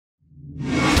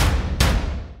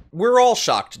we're all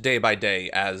shocked day by day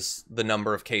as the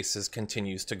number of cases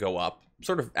continues to go up,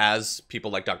 sort of as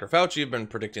people like Dr. Fauci have been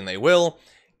predicting they will.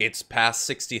 It's past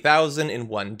 60,000 in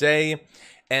one day.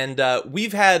 And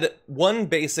we've had one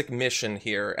basic mission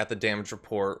here at the Damage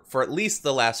Report for at least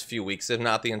the last few weeks, if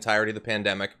not the entirety of the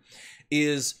pandemic,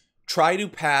 is try to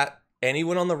pat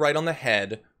anyone on the right on the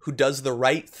head who does the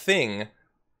right thing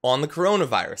on the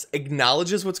coronavirus,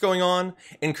 acknowledges what's going on,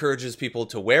 encourages people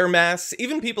to wear masks,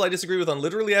 even people I disagree with on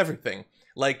literally everything,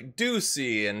 like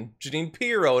Ducey and Janine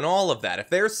Pirro and all of that. If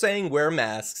they're saying wear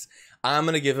masks, I'm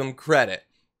going to give them credit.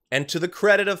 And to the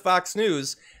credit of Fox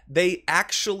News, they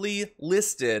actually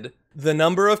listed the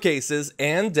number of cases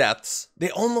and deaths. They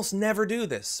almost never do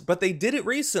this, but they did it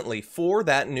recently for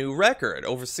that new record.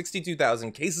 Over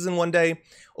 62,000 cases in one day,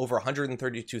 over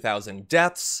 132,000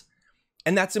 deaths.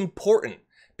 And that's important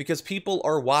because people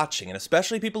are watching, and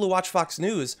especially people who watch Fox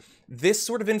News, this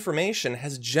sort of information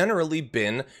has generally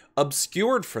been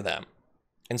obscured for them.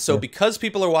 And so because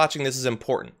people are watching, this is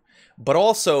important. But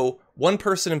also, one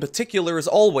person in particular is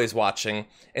always watching,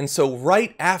 and so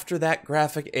right after that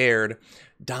graphic aired,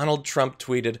 Donald Trump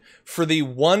tweeted, for the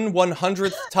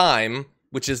 1/100th time,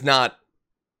 which is not,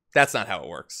 that's not how it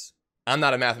works. I'm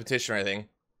not a mathematician or anything.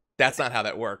 That's not how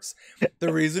that works.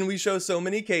 The reason we show so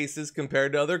many cases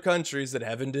compared to other countries that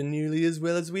haven't done nearly as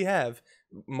well as we have,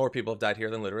 more people have died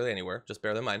here than literally anywhere, just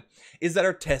bear that in mind, is that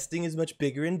our testing is much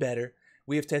bigger and better.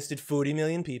 We have tested 40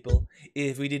 million people.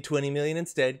 If we did 20 million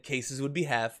instead, cases would be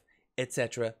half,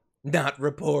 etc. Not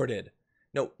reported.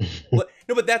 No, no,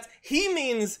 but that's, he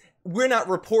means we're not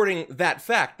reporting that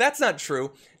fact. That's not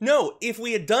true. No, if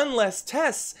we had done less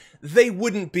tests, they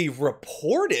wouldn't be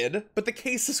reported, but the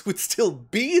cases would still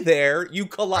be there, you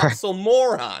colossal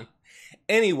moron.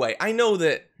 Anyway, I know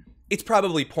that it's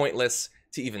probably pointless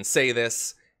to even say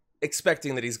this.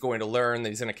 Expecting that he's going to learn, that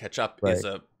he's going to catch up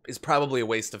is probably a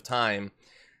waste of time.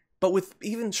 But with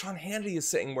even Sean Hannity is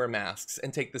saying wear masks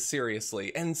and take this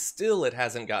seriously, and still it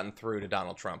hasn't gotten through to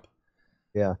Donald Trump.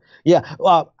 Yeah.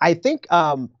 Well, I think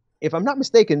if I'm not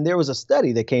mistaken, there was a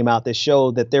study that came out that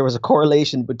showed that there was a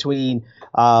correlation between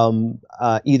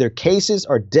either cases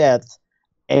or deaths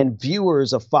and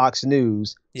viewers of Fox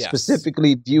News,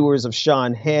 specifically viewers of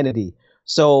Sean Hannity.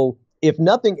 So if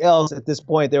nothing else at this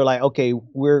point, they're like, okay,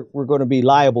 we're going to be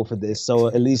liable for this. So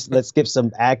at least let's give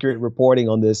some accurate reporting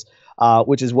on this,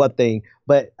 which is one thing.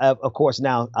 But of course,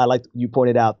 now I like you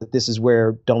pointed out that this is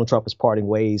where Donald Trump is parting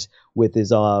ways with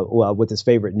his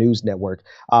favorite news network.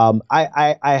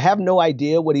 I have no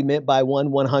idea what he meant by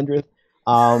 1/100th.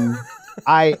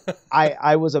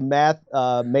 I was a math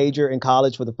major in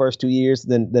college for the first 2 years.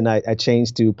 Then I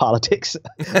changed to politics.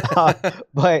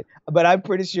 But I'm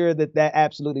pretty sure that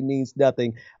absolutely means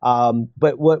nothing.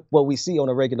 But what we see on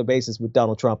a regular basis with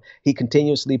Donald Trump, he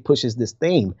continuously pushes this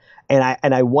theme.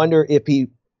 And I wonder if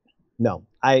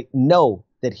I know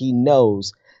that he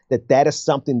knows that is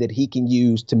something that he can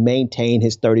use to maintain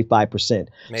his 35%.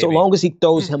 Maybe. So long as he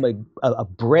throws him a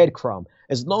breadcrumb,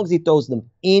 as long as he throws them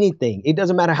anything, it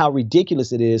doesn't matter how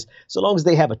ridiculous it is. So long as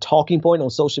they have a talking point on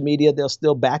social media, they'll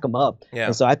still back him up. Yeah.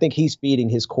 And so I think he's feeding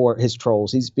his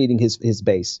trolls. He's feeding his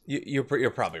base.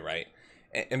 You're probably right.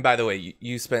 And by the way,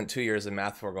 you spent 2 years in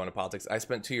math before going to politics. I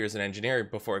spent 2 years in engineering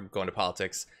before going to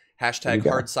politics. #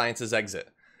 hard sciences exit.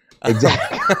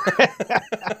 Exactly.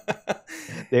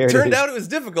 Turned out it was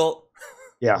difficult.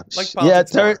 Yeah.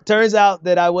 Turns out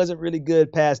that I wasn't really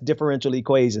good past differential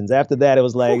equations. After that, it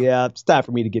was like, yeah, it's time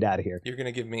for me to get out of here. You're going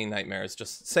to give me nightmares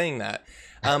just saying that.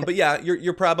 But yeah,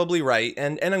 you're probably right.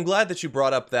 And I'm glad that you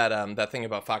brought up that thing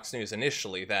about Fox News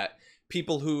initially, that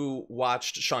people who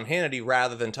watched Sean Hannity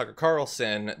rather than Tucker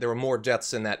Carlson, there were more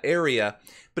deaths in that area.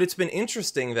 But it's been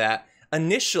interesting that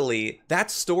initially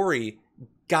that story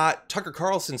got Tucker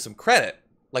Carlson some credit,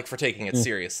 like for taking it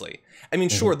seriously. I mean,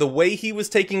 sure, the way he was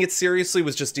taking it seriously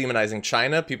was just demonizing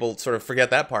China. People sort of forget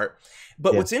that part.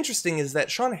 But what's interesting is that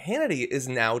Sean Hannity is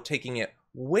now taking it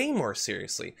way more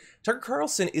seriously. Tucker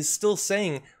Carlson is still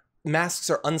saying masks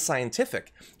are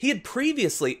unscientific. He had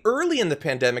previously, early in the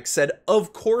pandemic, said,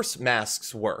 of course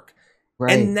masks work.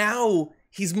 Right. And now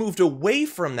he's moved away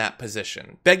from that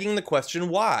position, begging the question,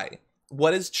 why?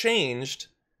 What has changed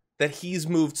that he's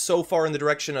moved so far in the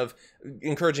direction of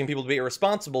encouraging people to be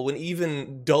irresponsible when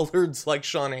even dullards like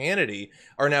Sean Hannity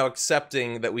are now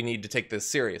accepting that we need to take this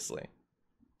seriously?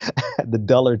 The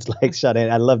dullards like Sean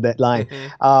Hannity. I love that line.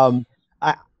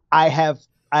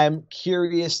 I'm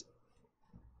curious.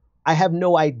 I have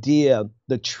no idea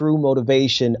the true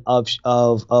motivation of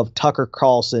Tucker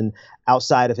Carlson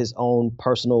outside of his own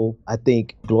personal, I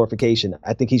think, glorification.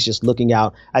 I think he's just looking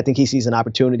out. I think he sees an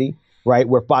opportunity. right?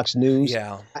 Where Fox News,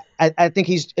 Yeah. I think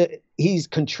he's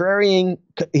contrarian.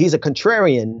 He's a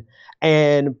contrarian,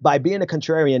 and by being a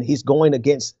contrarian, he's going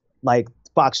against like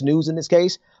Fox News in this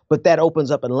case. But that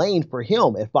opens up a lane for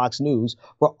him at Fox News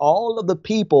for all of the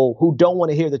people who don't want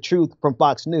to hear the truth from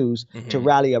Fox News to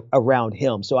rally around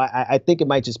him. So I think it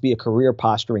might just be a career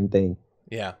posturing thing.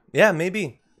 Yeah. Yeah,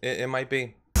 maybe. It might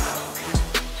be.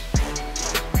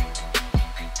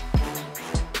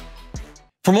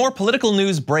 For more political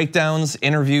news breakdowns,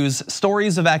 interviews,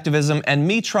 stories of activism, and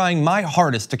me trying my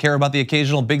hardest to care about the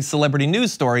occasional big celebrity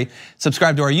news story,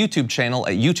 subscribe to our YouTube channel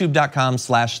at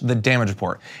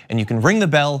youtube.com/thedamagereport. And you can ring the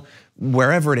bell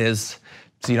wherever it is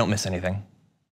so you don't miss anything.